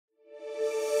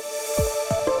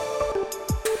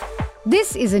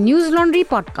This is a News Laundry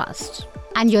podcast,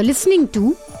 and you're listening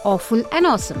to Awful and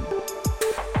Awesome.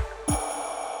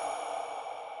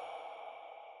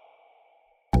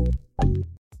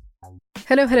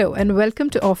 Hello, and welcome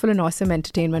to Awful and Awesome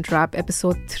Entertainment Wrap,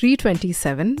 episode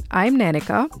 327. I'm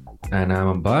Nanika. And I'm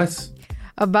Abbas.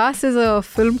 Abbas is a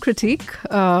film critic,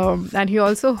 and he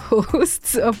also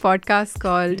hosts a podcast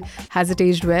called Has It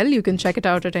Aged Well? You can check it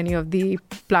out at any of the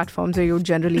platforms where you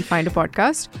generally find a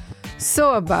podcast.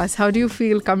 So, Abbas, how do you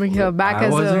feel coming here back I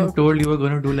wasn't told you were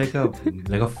going to do like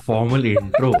a formal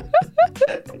intro.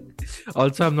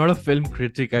 Also, I'm not a film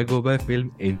critic. I go by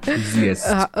film enthusiast.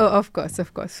 Of course.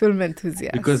 Film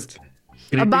enthusiast. Because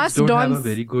critics Abbas don't have a dons-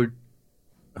 very good...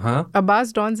 Huh?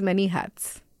 Abbas dons many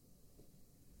hats.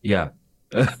 Yeah.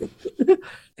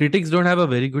 Critics don't have a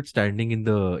very good standing in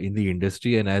the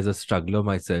industry, and as a struggler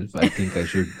myself, I think I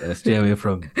should stay away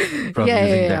from using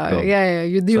that term. Yeah.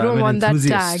 You So don't I'm an want that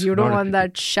enthusiast, tag. You don't not a want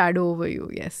that shadow over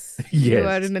you. Yes. Yes. You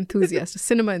are an enthusiast, a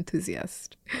cinema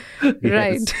enthusiast. Yes.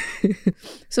 Right.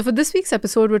 So for this week's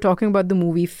episode, we're talking about the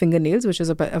movie Fingernails, which is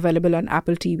available on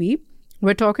Apple TV.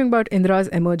 We're talking about Indra's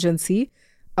Emergency,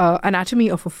 Anatomy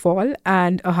of a Fall,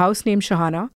 and A House Named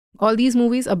Shahana. All these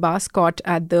movies Abbas caught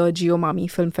at the Geomami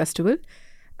Film Festival.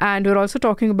 And we're also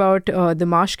talking about The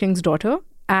Marsh King's Daughter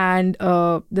and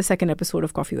the second episode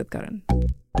of Coffee with Karan.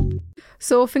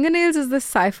 So Fingernails is this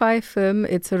sci-fi film.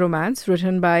 It's a romance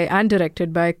written by and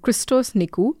directed by Christos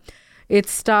Nikou. It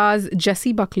stars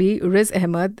Jessie Buckley, Riz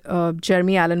Ahmed,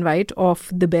 Jeremy Allen White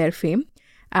of The Bear fame,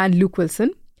 and Luke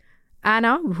Wilson.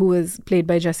 AnA, who is played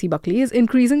by Jessie Buckley, is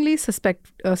increasingly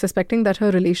suspecting that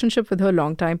her relationship with her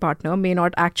longtime partner may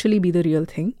not actually be the real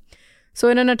thing. So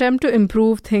in an attempt to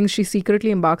improve things, she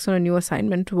secretly embarks on a new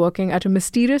assignment, working at a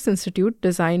mysterious institute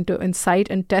designed to incite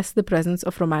and test the presence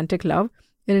of romantic love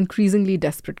in increasingly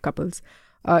desperate couples.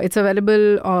 It's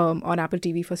available on Apple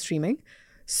TV for streaming.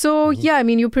 So,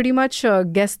 you pretty much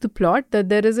guess the plot, that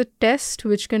there is a test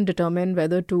which can determine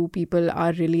whether two people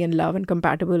are really in love and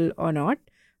compatible or not.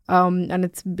 And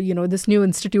it's, this new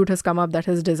institute has come up that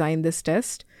has designed this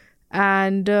test.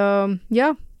 And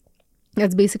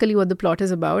that's basically what the plot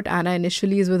is about. AnA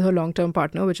initially is with her long-term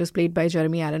partner, which is played by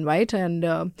Jeremy Allen White. And,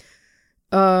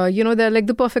 they're like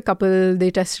the perfect couple. They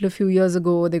tested a few years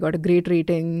ago. They got a great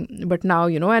rating. But now,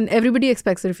 and everybody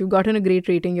expects that if you've gotten a great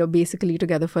rating, you're basically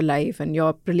together for life and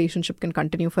your relationship can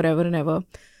continue forever and ever.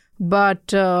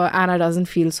 But AnA doesn't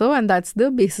feel so. And that's the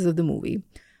basis of the movie.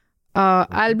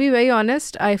 I'll be very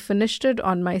honest. I finished it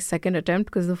on my second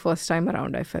attempt because the first time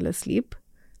around I fell asleep.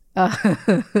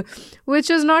 Which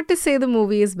is not to say the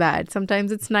movie is bad.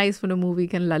 Sometimes it's nice when a movie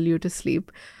can lull you to sleep.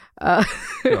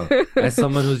 Sure. As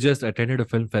someone who's just attended a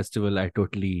film festival, I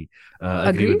totally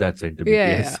agree with that sentiment.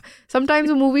 Yes. Yeah. Sometimes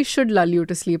a movie should lull you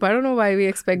to sleep. I don't know why we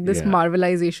expect this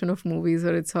marvelization of movies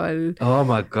where it's all... Oh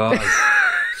my God.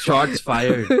 Shots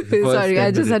fired. Sorry,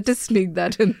 I just had to sneak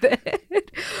that in there.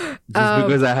 Just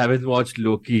because I haven't watched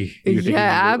Loki.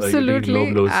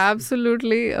 Absolutely.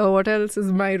 What else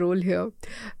is my role here?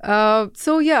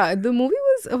 The movie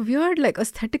was weird. Like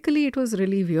aesthetically, it was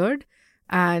really weird.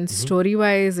 And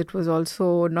story-wise, it was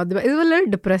also not the best. It was a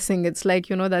little depressing. It's like,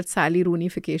 that Sally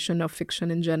Rooney-fication of fiction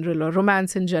in general or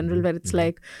romance in general, where it's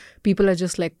like people are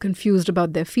just like confused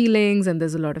about their feelings and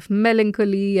there's a lot of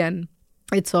melancholy and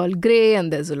it's all grey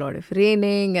and there's a lot of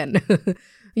raining and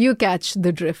you catch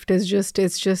the drift. It's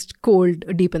just cold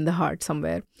deep in the heart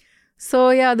somewhere. So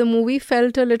the movie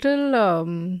felt a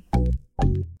little...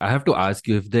 I have to ask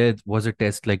you, if there was a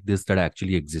test like this that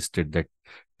actually existed that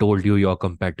told you your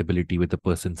compatibility with a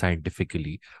person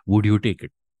scientifically, would you take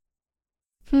it?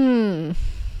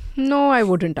 No, I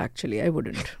wouldn't actually. I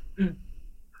wouldn't.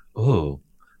 Oh.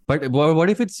 But what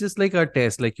if it's just like a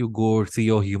test, like you go see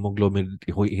your hemoglobin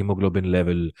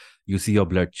level, you see your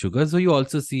blood sugar, so you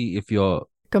also see if you're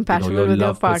compatible with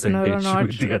your partner or not.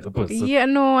 With the other person. Yeah,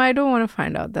 no, I don't want to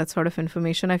find out that sort of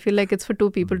information. I feel like it's for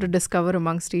two people to discover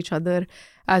amongst each other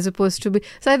as opposed to be...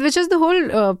 So, which is the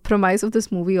whole premise of this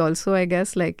movie also, I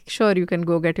guess. Like, sure, you can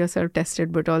go get yourself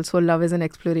tested, but also love is an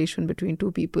exploration between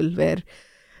two people where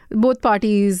both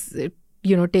parties...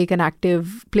 play an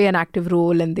active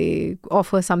role and they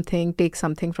offer something, take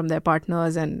something from their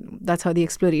partners, and that's how the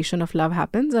exploration of love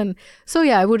happens. And so,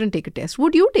 I wouldn't take a test.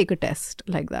 Would you take a test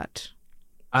like that?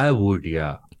 I would,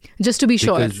 yeah. Just to be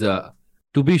sure. Because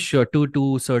to be sure,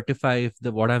 to certify if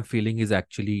what I'm feeling is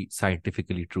actually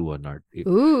scientifically true or not.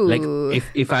 Like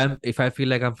if I feel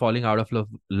like I'm falling out of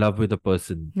love with a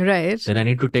person, right, then I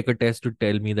need to take a test to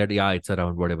tell me that it's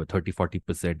around whatever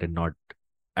 30-40% and not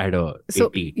at a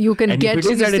 80. You can and get if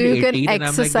it is at an 80,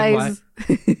 exercise.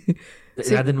 Then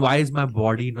Yeah, then why is my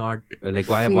body not like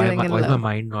Feeling in why is my love.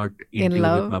 mind not in In tune with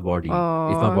love? my body? If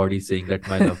my Aw. body is saying that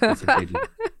my love percentage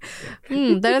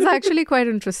is That is actually quite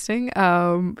interesting.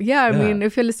 Yeah, I mean, yeah.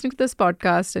 if you're listening to this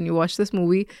podcast and you watch this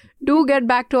movie, do get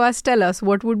back to us. Tell us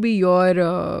what would be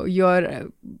your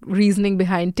reasoning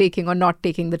behind taking or not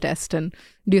taking the test, and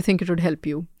do you think it would help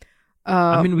you?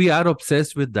 I mean, we are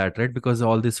obsessed with that, right? Because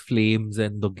all these flames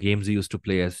and the games we used to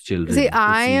play as See, children to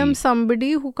I am see.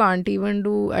 somebody who can't even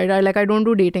do. I don't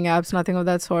do dating apps, nothing of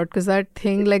that sort, because that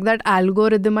thing, like that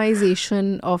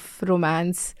algorithmization of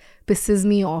romance, pisses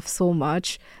me off so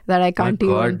much that I My can't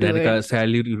even God, do Danica, it.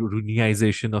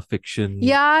 Salinization of fiction,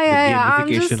 Yeah, the yeah, yeah. I'm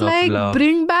gamification just of like, love.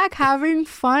 bring back having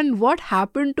fun. What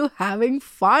happened to having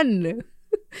fun?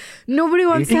 Nobody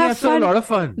wants to Dating have apps are a fun. lot of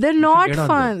fun. They're You should not get on them.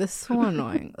 fun. They're so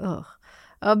annoying. Ugh.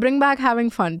 Bring back having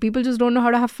fun. People just don't know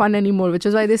how to have fun anymore, which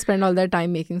is why they spend all their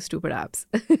time making stupid apps.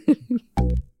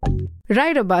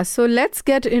 Right, Abbas. So let's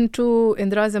get into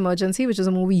Indra's Emergency, which is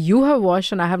a movie you have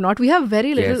watched and I have not. We have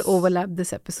very little Yes. overlap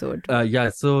this episode. Yeah,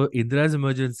 so Indra's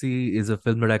Emergency is a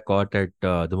film that I caught at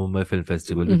the Mumbai Film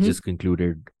Festival, which Mhm. just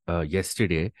concluded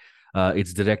yesterday.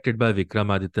 It's directed by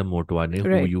Vikramaditya Motwane, who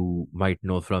Right. you might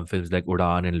know from films like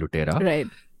Udaan and Lutera. Right.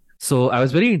 So I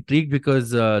was very intrigued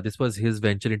because this was his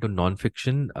venture into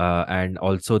non-fiction, and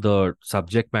also the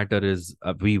subject matter is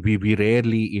we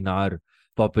rarely in our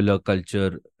popular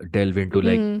culture delve into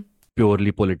like Mhm.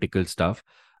 purely political stuff.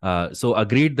 So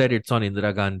agreed that it's on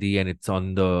Indira Gandhi and it's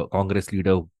on the Congress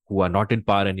leader who are not in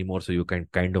power anymore, so you can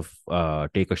kind of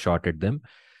take a shot at them.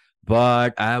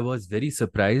 But I was very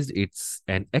surprised. It's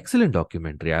an excellent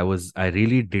documentary. I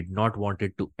really did not want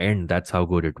it to end. That's how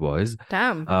good it was.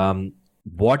 Damn.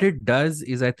 What it does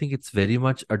is I think it's very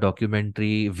much a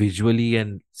documentary visually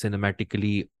and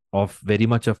cinematically of very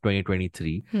much of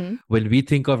 2023. Hmm. When we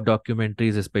think of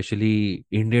documentaries, especially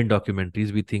Indian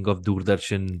documentaries, we think of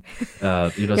Doordarshan, Yeah,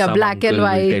 some black and uncle will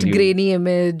white, tell you, grainy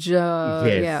image.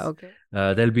 yes. Yeah, okay.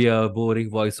 There'll be a boring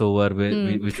voiceover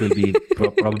which will be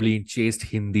probably in chaste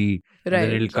Hindi. And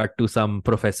then it'll Right. cut to some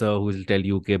professor who will tell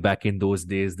you, okay, back in those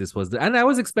days, this was and I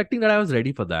was expecting that. I was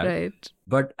ready for that. Right.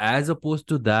 But as opposed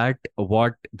to that,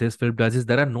 what this film does is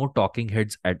there are no talking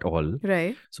heads at all.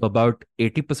 Right. So about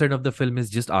 80% of the film is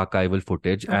just archival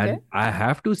footage. Okay. And I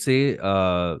have to say,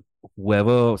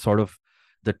 whoever sort of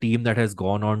the team that has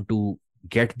gone on to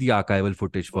get the archival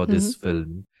footage for this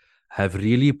film have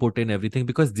really put in everything,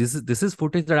 because this is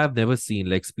footage that I've never seen,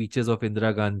 like speeches of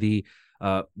Indira Gandhi,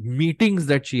 meetings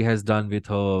that she has done with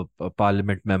her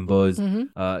parliament members,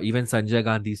 even Sanjay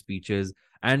Gandhi speeches.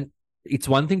 And it's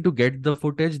one thing to get the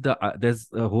footage. There's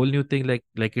a whole new thing,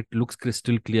 like it looks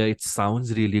crystal clear. It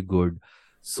sounds really good.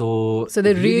 So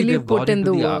they really they've put gone in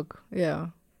into the the work. Yeah.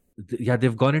 Yeah,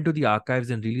 they've gone into the archives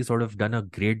and really sort of done a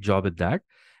great job at that.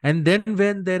 And then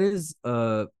when there is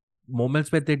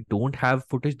moments where they don't have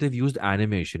footage, they've used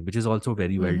animation, which is also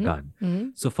very well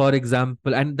done. So for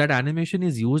example, and that animation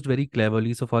is used very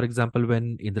cleverly. So for example,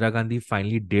 when Indira Gandhi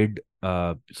finally did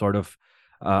sort of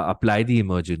apply the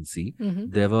emergency,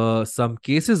 there were some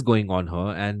cases going on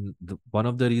her, and one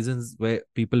of the reasons where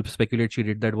people speculate she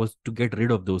did that was to get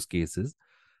rid of those cases.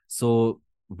 So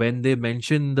when they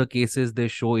mention the cases, they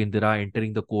show Indira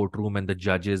entering the courtroom and the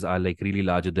judges are like really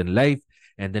larger than life.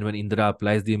 And then when Indira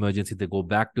applies the emergency, they go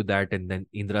back to that. And then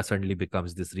Indira suddenly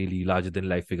becomes this really larger than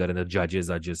life figure and the judges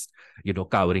are just,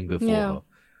 cowering before her.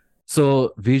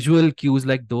 So visual cues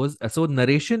like those. So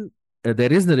narration,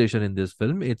 there is narration in this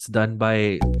film. It's done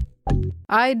by...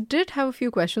 I did have a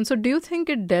few questions. So do you think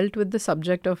it dealt with the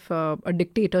subject of a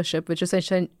dictatorship, which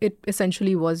it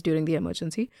essentially was during the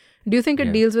emergency? Do you think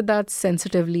it deals with that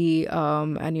sensitively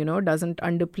and, doesn't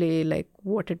underplay like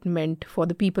what it meant for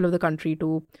the people of the country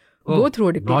to go through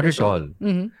a dictatorship? Not at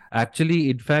all. Actually,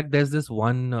 in fact, there's this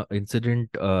one incident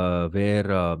where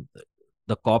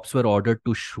the cops were ordered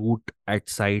to shoot at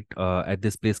sight at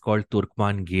this place called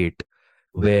Turkman Gate,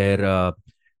 where...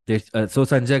 so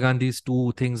Sanjay Gandhi's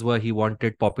two things were he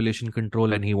wanted population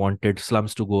control and he wanted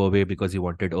slums to go away because he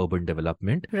wanted urban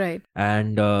development. Right.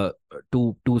 And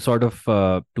to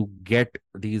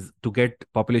get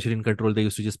population in control, they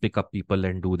used to just pick up people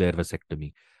and do their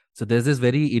vasectomy. So there's this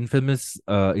very infamous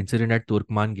incident at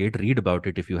Turkman Gate. Read about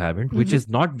it if you haven't, which is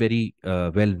not very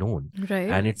well known. Right.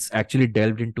 And it's actually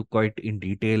delved into quite in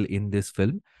detail in this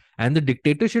film. And the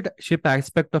dictatorship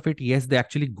aspect of it, yes, they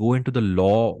actually go into the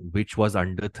law which was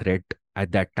under threat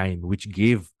at that time, which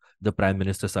gave the prime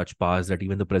minister such powers that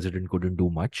even the president couldn't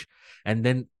do much. And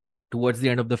then towards the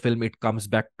end of the film, it comes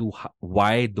back to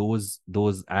why those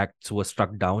acts were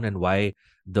struck down and why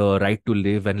the right to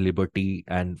live and liberty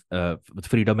and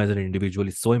freedom as an individual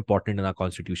is so important in our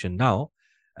constitution now.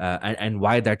 and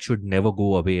why that should never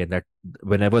go away, and that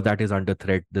whenever that is under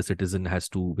threat, the citizen has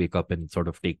to wake up and sort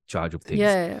of take charge of things.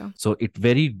 Yeah. So it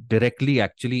very directly,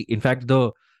 actually, in fact,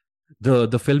 the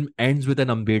film ends with an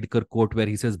Ambedkar quote where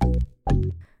he says,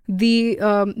 The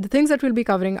things that we'll be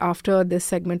covering after this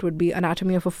segment would be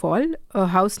Anatomy of a Fall, A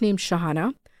House Named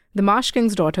Shahana, The Marsh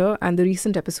King's Daughter, and the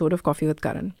recent episode of Coffee with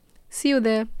Karan. See you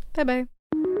there. Bye-bye.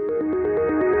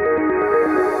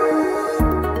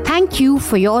 Thank you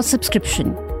for your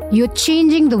subscription. You're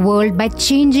changing the world by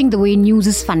changing the way news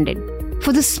is funded.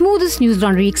 For the smoothest News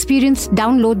Laundry experience,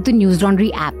 download the News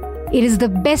Laundry app. It is the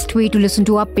best way to listen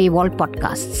to our paywall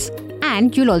podcasts.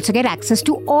 And you'll also get access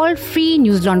to all free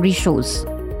News Laundry shows.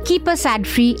 Keep us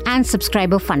ad-free and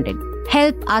subscriber-funded.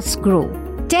 Help us grow.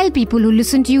 Tell people who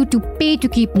listen to you to pay to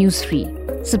keep news free.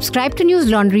 Subscribe to News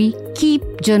Laundry.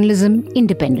 Keep journalism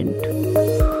independent.